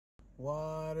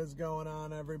What is going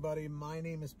on, everybody? My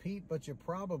name is Pete, but you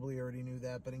probably already knew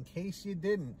that. But in case you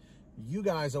didn't, you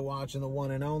guys are watching the one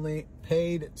and only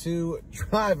Paid to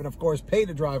Drive. And of course, Paid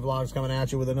to Drive vlogs coming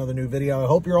at you with another new video. I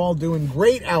hope you're all doing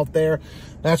great out there.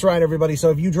 That's right, everybody. So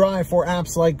if you drive for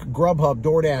apps like GrubHub,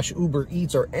 DoorDash, Uber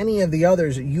Eats, or any of the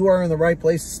others, you are in the right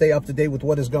place to stay up to date with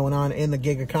what is going on in the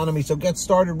gig economy. So get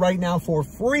started right now for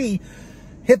free.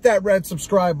 Hit that red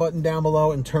subscribe button down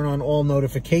below and turn on all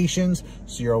notifications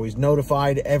so you're always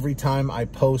notified every time I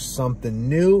post something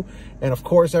new. And of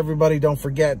course, everybody, don't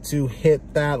forget to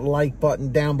hit that like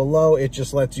button down below. It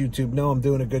just lets YouTube know I'm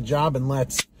doing a good job. And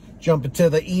let's jump into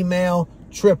the email.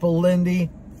 Triple Lindy,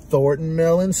 Thornton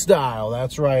Millen style.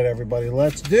 That's right, everybody.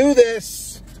 Let's do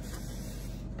this.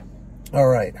 All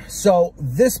right. So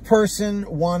this person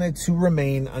wanted to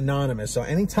remain anonymous. So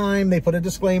anytime they put a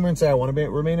disclaimer and say, I want to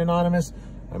remain anonymous,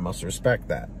 I must respect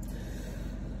that.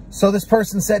 So this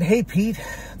person said, hey, Pete,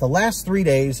 the last 3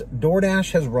 days,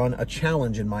 DoorDash has run a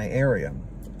challenge in my area.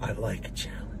 I like a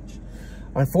challenge.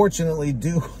 Unfortunately,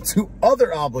 due to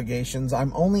other obligations,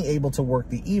 I'm only able to work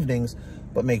the evenings,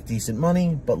 but make decent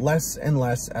money, but less and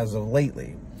less as of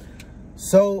lately.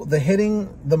 So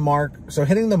hitting the mark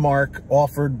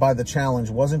offered by the challenge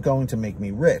wasn't going to make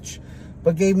me rich,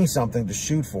 but gave me something to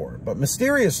shoot for. But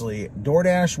mysteriously,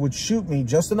 DoorDash would shoot me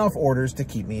just enough orders to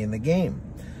keep me in the game.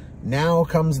 Now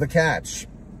comes the catch.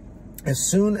 As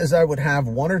soon as I would have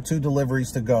 1 or 2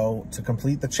 deliveries to go to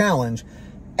complete the challenge,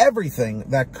 everything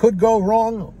that could go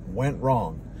wrong went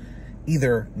wrong.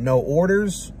 Either no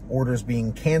orders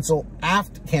being canceled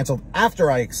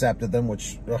after I accepted them,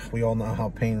 which we all know how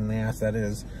pain in the ass that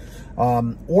is.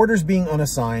 Orders being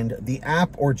unassigned, the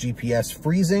app or GPS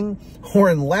freezing,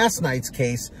 or in last night's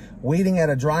case, waiting at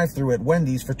a drive-thru at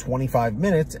Wendy's for 25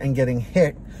 minutes and getting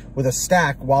hit with a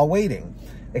stack while waiting.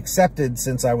 Accepted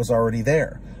since I was already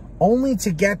there. Only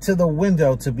to get to the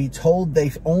window to be told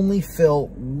they only fill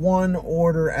 1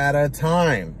 order at a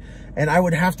time. And I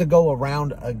would have to go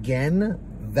around again.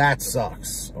 That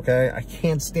sucks, okay? I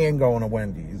can't stand going to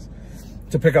Wendy's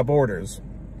to pick up orders.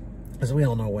 As we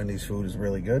all know, Wendy's food is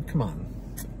really good. Come on.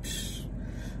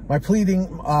 My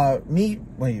pleading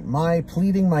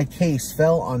my case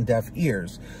fell on deaf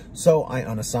ears. So I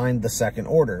unassigned the second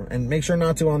order. And make sure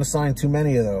not to unassign too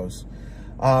many of those.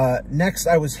 Next,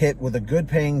 I was hit with a good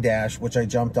paying dash, which I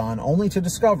jumped on, only to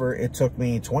discover it took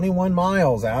me 21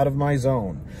 miles out of my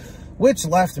zone, which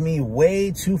left me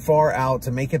way too far out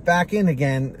to make it back in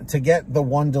again to get the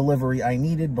 1 delivery I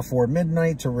needed before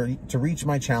midnight to reach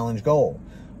my challenge goal.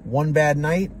 1 bad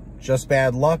night, just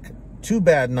bad luck. 2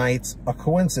 bad nights, a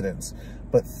coincidence.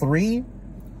 But 3,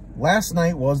 last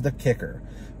night was the kicker.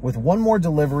 With 1 more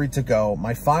delivery to go,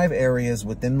 my 5 areas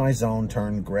within my zone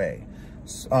turned gray.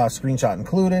 Screenshot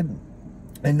included,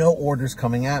 and no orders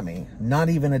coming at me. Not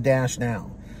even a dash now.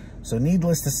 So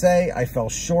needless to say, I fell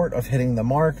short of hitting the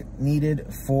mark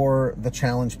needed for the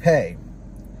challenge pay.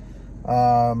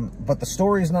 But the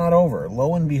story's not over.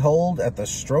 Lo and behold, at the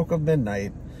stroke of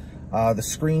midnight, the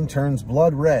screen turns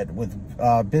blood red with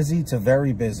busy to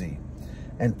very busy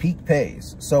and peak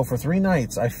pays. So for 3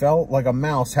 nights, I felt like a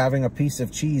mouse having a piece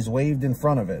of cheese waved in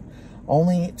front of it,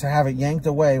 only to have it yanked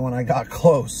away when I got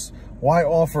close. Why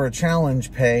offer a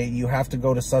challenge pay? You have to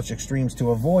go to such extremes to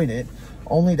avoid it,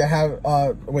 only to have,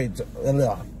 to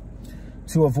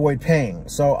avoid paying.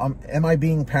 So am I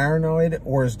being paranoid,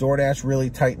 or is DoorDash really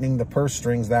tightening the purse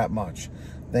strings that much?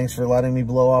 Thanks for letting me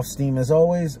blow off steam as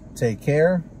always. Take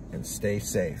care and stay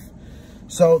safe.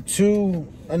 So to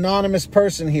anonymous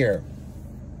person here,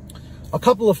 a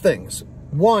couple of things.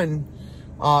 One,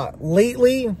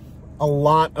 lately, a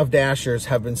lot of Dashers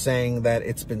have been saying that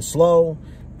it's been slow.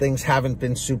 Things haven't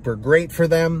been super great for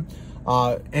them.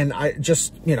 And I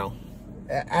just, you know,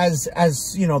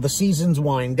 as you know, the seasons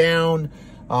wind down,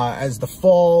 as the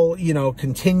fall, you know,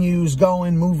 continues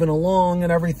going, moving along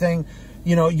and everything,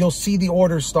 you know, you'll see the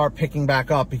orders start picking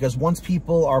back up, because once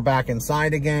people are back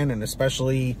inside again, and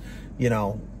especially, you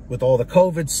know, with all the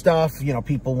COVID stuff, you know,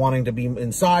 people wanting to be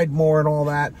inside more and all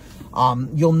that,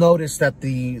 you'll notice that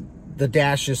the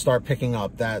dashes start picking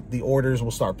up, that the orders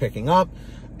will start picking up,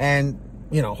 and,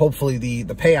 you know, hopefully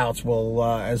the payouts will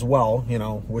as well, you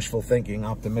know, wishful thinking,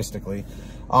 optimistically.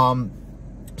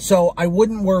 So I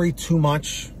wouldn't worry too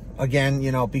much, again,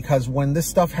 you know, because when this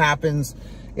stuff happens,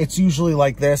 it's usually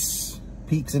like this,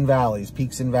 peaks and valleys,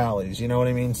 you know what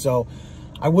I mean? So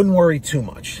I wouldn't worry too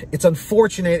much. It's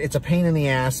unfortunate. It's a pain in the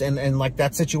ass. And like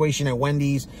that situation at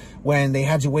Wendy's when they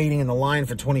had you waiting in the line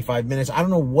for 25 minutes. I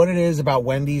don't know what it is about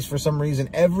Wendy's for some reason.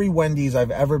 Every Wendy's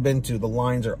I've ever been to, the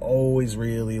lines are always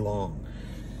really long.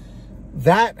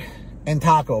 That and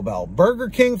Taco Bell. Burger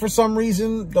King, for some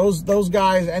reason, those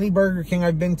guys, any Burger King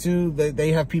I've been to,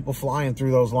 they have people flying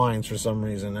through those lines for some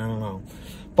reason. I don't know.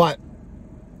 But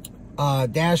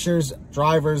Dashers,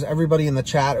 drivers, everybody in the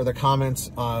chat or the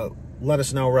comments, let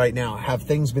us know right now. Have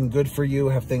things been good for you?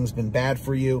 Have things been bad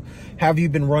for you? Have you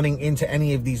been running into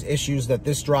any of these issues that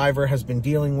this driver has been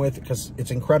dealing with? Because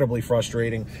it's incredibly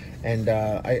frustrating, and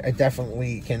I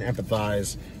definitely can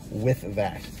empathize with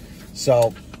that.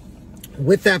 So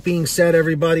with that being said,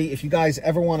 everybody, if you guys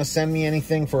ever want to send me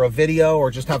anything for a video or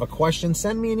just have a question,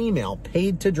 send me an email,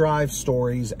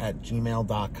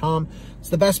 paidtodrivestories@gmail.com. It's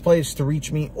the best place to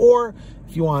reach me. Or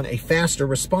if you want a faster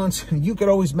response, you could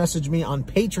always message me on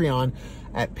Patreon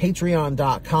at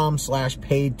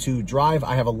patreon.com/paidtodrive.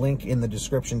 I have a link in the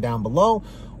description down below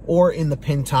or in the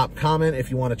pinned top comment if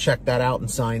you want to check that out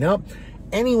and sign up.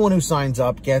 Anyone who signs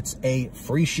up gets a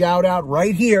free shout out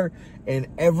right here in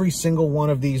every single one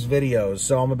of these videos.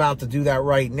 So I'm about to do that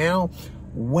right now.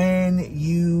 When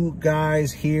you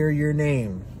guys hear your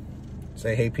name,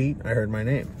 say, "Hey, Pete, I heard my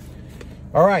name."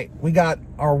 All right, we got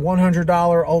our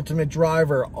 $100 ultimate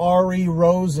driver, Ari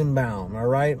Rosenbaum. All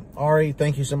right, Ari,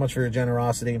 thank you so much for your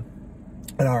generosity.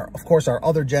 And of course, our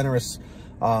other generous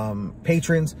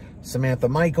patrons, Samantha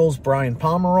Michaels, Brian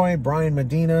Pomeroy, Brian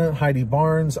Medina, Heidi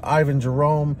Barnes, Ivan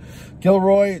Jerome,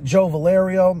 Gilroy, Joe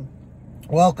Valerio.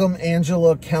 Welcome,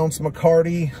 Angela Counts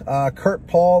McCarty, Kurt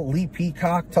Paul, Lee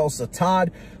Peacock, Tulsa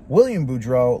Todd, William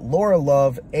Boudreau, Laura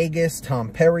Love, Agus, Tom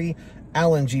Perry,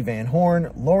 Alan G. Van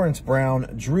Horn, Lawrence Brown,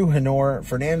 Drew Hanor,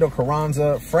 Fernando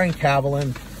Carranza, Frank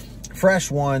Haviland,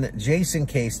 Fresh One, Jason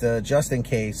Casta, Justin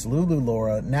Case, Lulu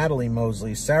Laura, Natalie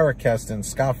Mosley, Sarah Keston,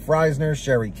 Scott Freisner,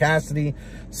 Sherry Cassidy,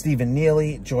 Stephen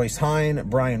Neely, Joyce Hine,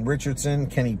 Brian Richardson,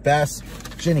 Kenny Bess,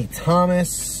 Jenny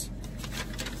Thomas,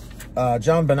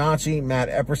 John Bonacci, Matt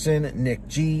Epperson, Nick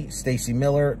G, Stacy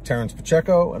Miller, Terrence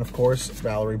Pacheco, and of course,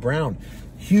 Valerie Brown.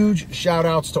 Huge shout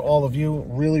outs to all of you.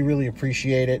 Really, really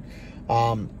appreciate it.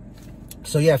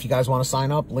 So yeah, if you guys want to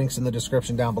sign up, links in the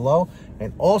description down below.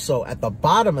 And also at the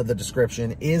bottom of the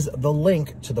description is the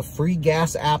link to the free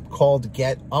gas app called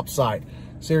Get Upside.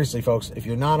 Seriously, folks, if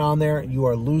you're not on there, you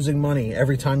are losing money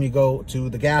every time you go to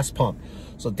the gas pump.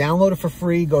 So download it for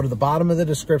free. Go to the bottom of the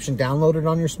description, download it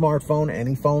on your smartphone.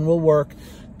 Any phone will work.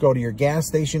 Go to your gas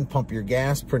station, pump your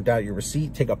gas, print out your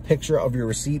receipt, take a picture of your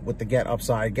receipt with the Get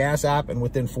Upside gas app, and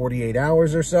within 48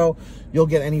 hours or so, you'll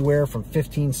get anywhere from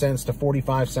 15 cents to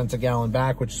 45 cents a gallon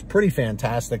back, which is pretty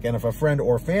fantastic. And if a friend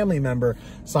or family member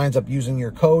signs up using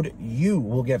your code, you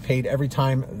will get paid every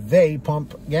time they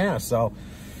pump gas. So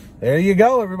there you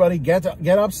go, everybody. Get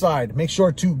Upside. Make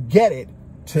sure to get it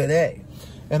today.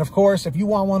 And of course, if you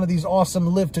want one of these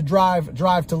awesome Live to Drive,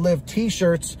 Drive to Live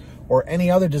t-shirts, or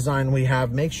any other design we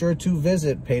have, make sure to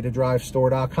visit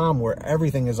paidtodrivestore.com, where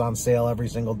everything is on sale every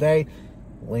single day.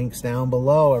 Links down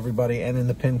below, everybody, and in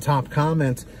the pinned top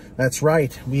comment. That's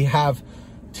right, we have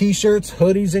t-shirts,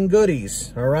 hoodies, and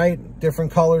goodies, all right?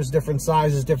 Different colors, different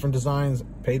sizes, different designs,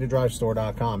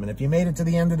 paidtodrivestore.com. And if you made it to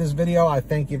the end of this video, I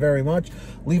thank you very much.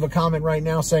 Leave a comment right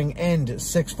now saying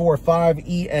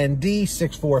END645,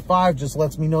 END645. Just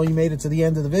lets me know you made it to the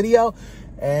end of the video.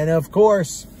 And of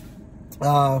course,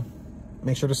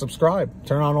 make sure to subscribe.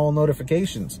 Turn on all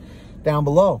notifications down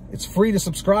below. It's free to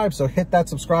subscribe, so hit that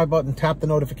subscribe button, tap the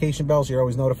notification bell so you're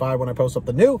always notified when I post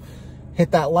something new.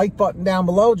 Hit that like button down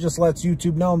below. Just lets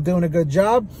YouTube know I'm doing a good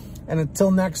job. And until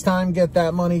next time, get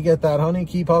that money, get that honey.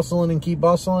 Keep hustling and keep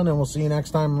bustling. And we'll see you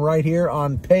next time right here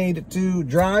on Paid to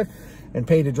Drive and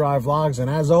Paid to Drive Vlogs. And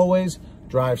as always,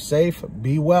 drive safe,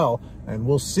 be well, and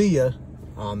we'll see you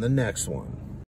on the next one.